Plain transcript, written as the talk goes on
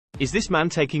Is this man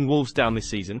taking Wolves down this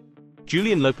season?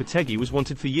 Julien Lopetegui was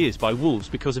wanted for years by Wolves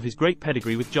because of his great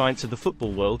pedigree with giants of the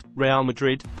football world, Real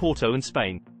Madrid, Porto and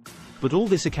Spain. But all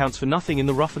this accounts for nothing in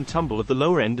the rough and tumble of the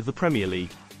lower end of the Premier League.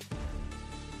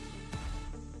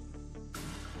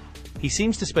 He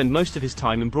seems to spend most of his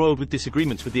time embroiled with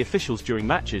disagreements with the officials during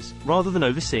matches, rather than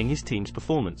overseeing his team's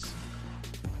performance.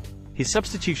 His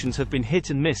substitutions have been hit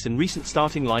and miss, and recent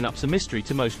starting lineups a mystery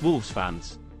to most Wolves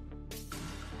fans.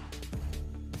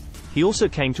 He also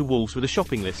came to Wolves with a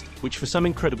shopping list, which for some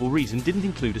incredible reason didn't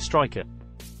include a striker.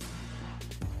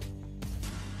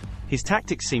 His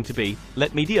tactics seem to be,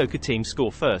 let mediocre teams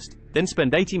score first, then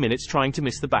spend 80 minutes trying to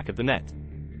miss the back of the net.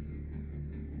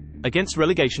 Against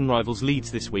relegation rivals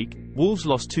Leeds this week, Wolves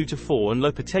lost 2-4 and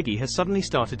Lopetegui has suddenly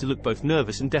started to look both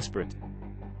nervous and desperate.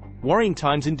 Worrying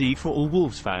times indeed for all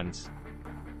Wolves fans.